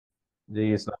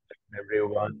जी, अस्सलाम वालेकुम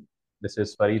everyone. This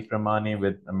is Farid प्रमानी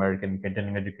with American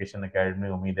continuing education academy.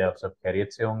 उम्मीद है आप सब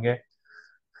खैरियत से होंगे।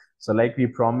 So like we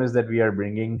promise that we are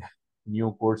bringing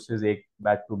new courses, एक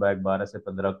बैक टू बैक 12 से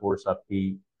 15 कोर्स आपकी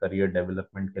करियर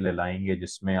डेवलपमेंट के लिए लाएंगे,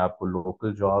 जिसमें आपको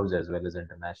local jobs as well as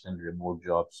international remote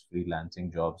jobs,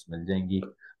 freelancing jobs मिल जाएंगी।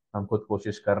 हम खुद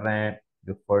कोशिश कर रहे हैं।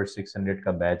 जो फर्स्ट 600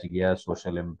 का बैच गया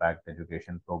सोशल इम्पैक्ट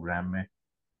एजुकेशन प्रोग्राम में,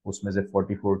 उसमें से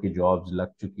 44 की जॉब्स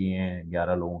लग चुकी हैं,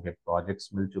 11 लोगों के प्रोजेक्ट्स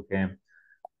मिल चुके हैं।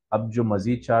 अब जो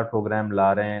मजीद 4 प्रोग्राम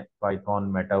ला रहे हैं, Python,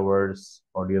 metaverse,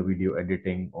 audio video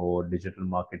editing और डिजिटल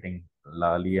मार्केटिंग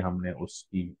ला लिए हमने,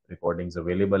 उसकी रिकॉर्डिंग्स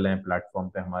अवेलेबल हैं प्लेटफॉर्म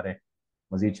पे हमारे।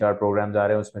 मजीद 4 प्रोग्राम्स आ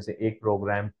रहे हैं, उसमें से एक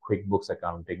प्रोग्राम क्विक बुक्स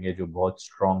अकाउंटिंग है जो बहुत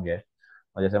स्ट्रॉन्ग है।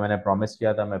 और जैसे मैंने प्रॉमिस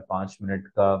किया था, मैं 5 मिनट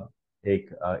का एक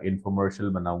इंफॉर्मर्शियल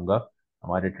बनाऊंगा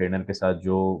हमारे ट्रेनर के साथ,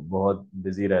 जो बहुत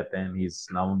बिजी रहते हैं। He is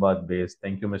Islamabad based.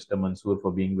 Thank you mister Mansoor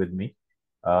for being with me.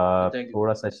 Thank you.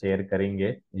 थोड़ा सा शेयर करेंगे।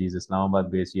 He is Islamabad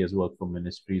based, he has work for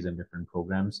ministries and different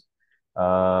programmes.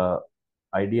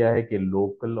 Idea है कि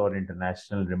लोकल और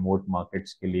इंटरनेशनल रिमोट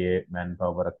मार्केट्स के लिए मैन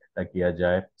पावर इकट्ठा किया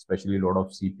जाए। Specially lot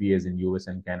of सीपीएज in US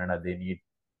and Canada, they need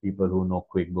people who know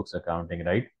quick books accounting,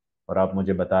 right. और आप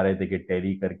मुझे बता रहे थे कि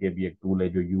टैली करके भी एक टूल है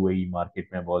जो यूएई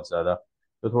मार्केट में बहुत ज़्यादा।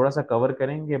 तो थोड़ा सा कवर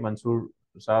करेंगे मंसूर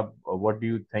साहब, व्हाट डू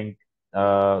यू थिंक,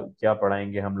 क्या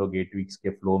पढ़ाएंगे हम लोग 8 वीक्स के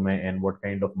फ्लो में, and what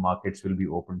kind of markets will be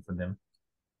open for them.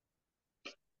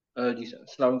 Ji sir,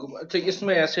 अस्सलाम वालेकुम। अच्छा,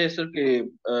 इसमें ऐसे है सर कि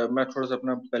मैं थोड़ा सा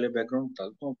अपना पहले बैकग्राउंड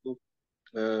बताता हूँ आपको।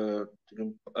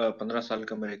 15 साल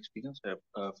का मेरा एक्सपीरियंस है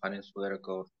फाइनेंस वगैरह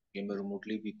का, और ये मैं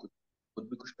रिमोटली भी कुछ खुद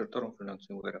भी कुछ करता हूँ,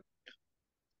 फ्रीलांसिंग वगैरह।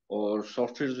 और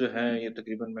सॉफ्टवेयर जो हैं ये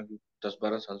तकरीबन मैं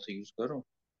 10-12 साल से यूज़ कर रहा हूँ।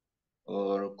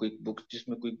 और क्विक बुक्स,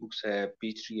 जिसमें क्विक बुक्स है,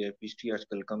 पीच ट्री है। पीच ट्री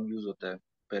आजकल कम यूज़ होता है,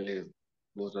 पहले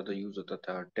बहुत ज़्यादा यूज़ होता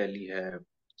था। टैली है,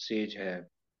 सेज है।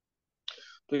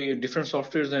 तो ये डिफरेंट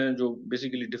सॉफ्टवेयर हैं जो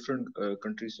बेसिकली डिफरेंट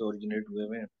कंट्री से ओरिजिनेट हुए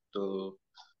हुए हैं। तो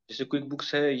जैसे क्विक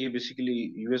बुक्स है, ये बेसिकली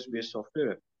यूएस बेस्ड सॉफ्टवेयर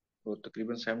है। और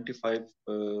तकरीबन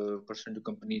 75% जो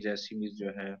कंपनीज एसएमईज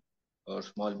जो हैं, और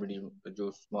स्मॉल मीडियम,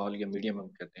 जो स्मॉल या मीडियम हम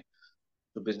कहते हैं,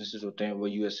 जो बिजनेसेस होते हैं, वो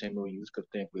यूएसए में वो यूज़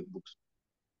करते हैं क्विक बुक्स।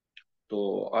 तो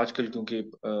आजकल क्योंकि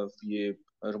ये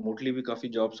रिमोटली भी काफ़ी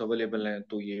जॉब्स अवेलेबल हैं,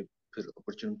 तो ये फिर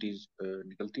अपॉर्चुनिटीज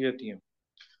निकलती रहती हैं।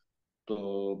 तो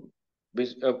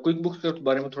क्विक बुक्स के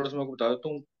बारे में थोड़ा सा मैं आपको बता देता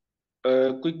हूँ।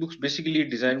 क्विक बुक्स बेसिकली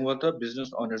डिजाइन हुआ था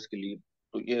बिजनेस ऑनर्स के लिए।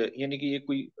 तो ये यानी कि ये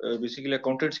कोई बेसिकली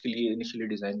अकाउंटेंट्स के लिए इनिशियली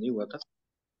डिजाइन नहीं हुआ था।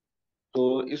 तो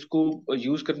इसको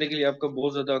यूज करने के लिए आपका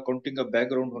बहुत ज्यादा अकाउंटिंग का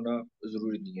बैकग्राउंड होना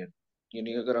जरूरी नहीं है।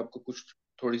 यानी अगर आपको कुछ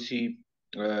थोड़ी सी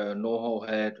नो हाउ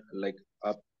है, लाइक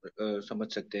आप समझ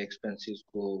सकते हैं एक्सपेंसेस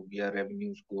को, या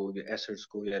रेवेन्यूज को, या एसेट्स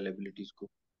को, या लायबिलिटीज को।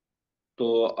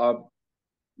 तो आप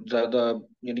ज्यादा,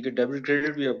 यानी कि डेबिट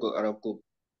क्रेडिट भी आपको, अगर आपको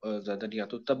ज्यादा नहीं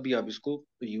आता, तब भी आप इसको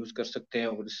यूज कर सकते हैं,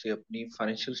 और इससे अपनी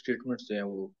फाइनेंशियल स्टेटमेंट्स जो हैं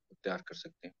वो तैयार कर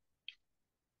सकते हैं।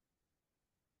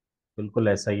 बिल्कुल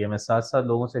ऐसा ही है। मैं साथ साथ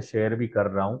लोगों से शेयर भी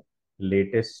कर रहा हूँ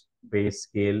लेटेस्ट पे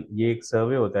स्केल। ये एक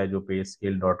सर्वे होता है जो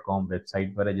payscale.com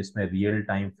वेबसाइट पर है, जिसमें रियल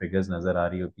टाइम फिगर्स नजर आ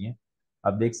रही होती हैं।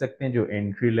 आप देख सकते हैं जो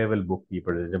एंट्री लेवल बुक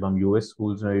कीपर्स है, जब हम यूएस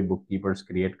स्कूल्स में भी बुक कीपर्स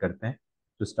क्रिएट करते हैं,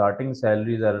 तो starting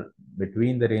salaries are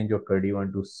between the range of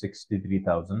 31 to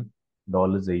 63,000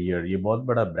 dollars a year. ये बहुत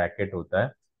बड़ा ब्रैकेट होता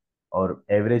है। और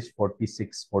एवरेज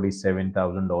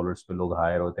 46-47,000 डॉलर्स पे लोग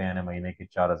हायर होते हैं, यानी महीने के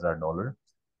 4,000 डॉलर।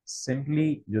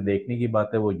 सिंपली जो देखने की बात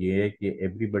है वो ये है कि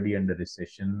everybody under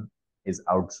recession is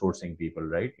outsourcing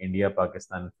people, right. India,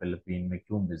 Pakistan, Philippine में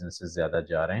क्यों बिजनेसेस ज्यादा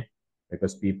जा रहे हैं?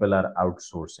 Because people are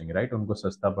outsourcing, right. उनको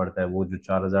सस्ता पड़ता है। वो जो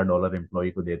 4,000 डॉलर एम्प्लॉय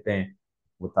को देते हैं,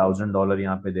 वो 1,000 डॉलर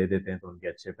यहाँ पे दे देते हैं, तो उनके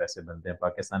अच्छे पैसे बनते हैं।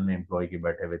 पाकिस्तान में एम्प्लॉय के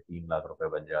बैठे हुए 3 लाख रुपए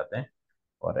बन जाते हैं।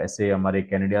 और ऐसे हमारे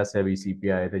कनाडा से अभी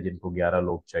सीपीए आए थे, जिनको 11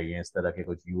 लोग चाहिए। इस तरह के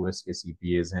कुछ यूएस के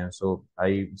सीपीएज हैं। सो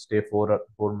I stay 4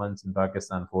 4 months in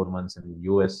Pakistan, 4 months in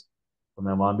US. तो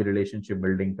मैं वहाँ भी रिलेशनशिप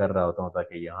बिल्डिंग कर रहा होता हूँ,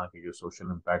 ताकि यहाँ के जो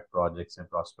सोशल इम्पैक्ट प्रोजेक्ट्स हैं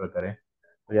प्रॉस्पर करें।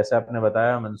 तो जैसे आपने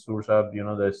बताया मंसूर साहब, you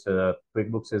know this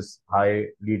quick books is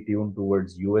highly tune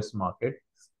towards US market.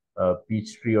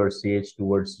 Peach tree और says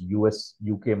towards US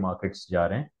UK markets जा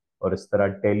रहे हैं। और इस तरह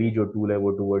टेली जो टूल है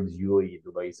वो towards UAE,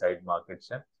 Dubai side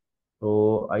markets है।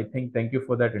 तो I think thank you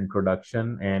for that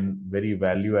introduction and very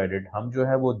value added. हम जो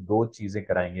है वो 2 चीजें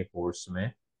कराएंगे कोर्स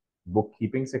में। बुक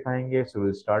कीपिंग सिखाएंगे, so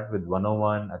will start with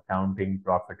 101 accounting,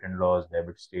 profit and loss,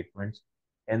 debit statements.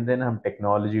 And then हम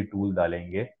टेक्नोलॉजी टूल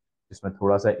डालेंगे, जिसमें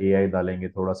थोड़ा सा एआई डालेंगे,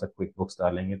 थोड़ा सा क्विक बुक्स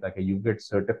डालेंगे, ताकि you get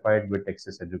certified with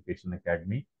Texas education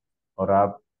academy. और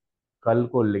आप कल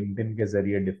को लिंक्डइन के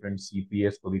जरिए डिफरेंट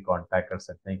सीपीएस को भी कांटेक्ट कर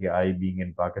सकते हैं कि I being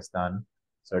in Pakistan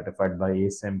certified by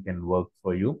SM can work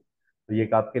for you. तो ये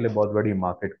एक आपके लिए बहुत बड़ी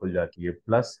मार्केट खुल जाती है।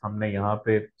 प्लस हमने यहाँ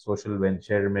पे सोशल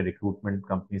वेंचर में रिक्रूटमेंट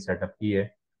कंपनी सेटअप की है,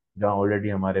 जहाँ ऑलरेडी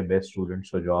हमारे बेस्ट स्टूडेंट्स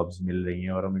को जॉब्स मिल रही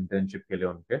हैं और हम इंटर्नशिप के लिए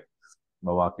उनके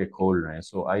मौके खोल रहे हैं।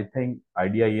 सो आई थिंक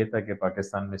आइडिया ये था कि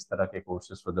पाकिस्तान में इस तरह के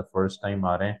courses for the first time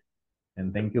आ रहे हैं।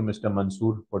 And thank you mister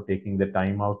Mansoor for taking the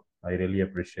time out, I really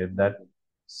appreciate that.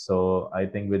 So I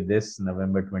think with this,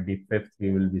 November 25th, we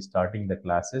will be starting the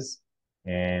classes,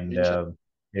 and इंशाल्लाह।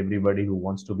 everybody who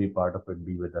wants to be part of it,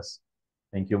 be with us.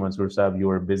 Thank you, Mansoor Saab. You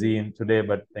were busy in today,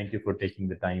 but thank you for taking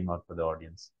the time out for the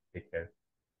audience. Take care.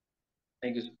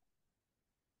 Thank you.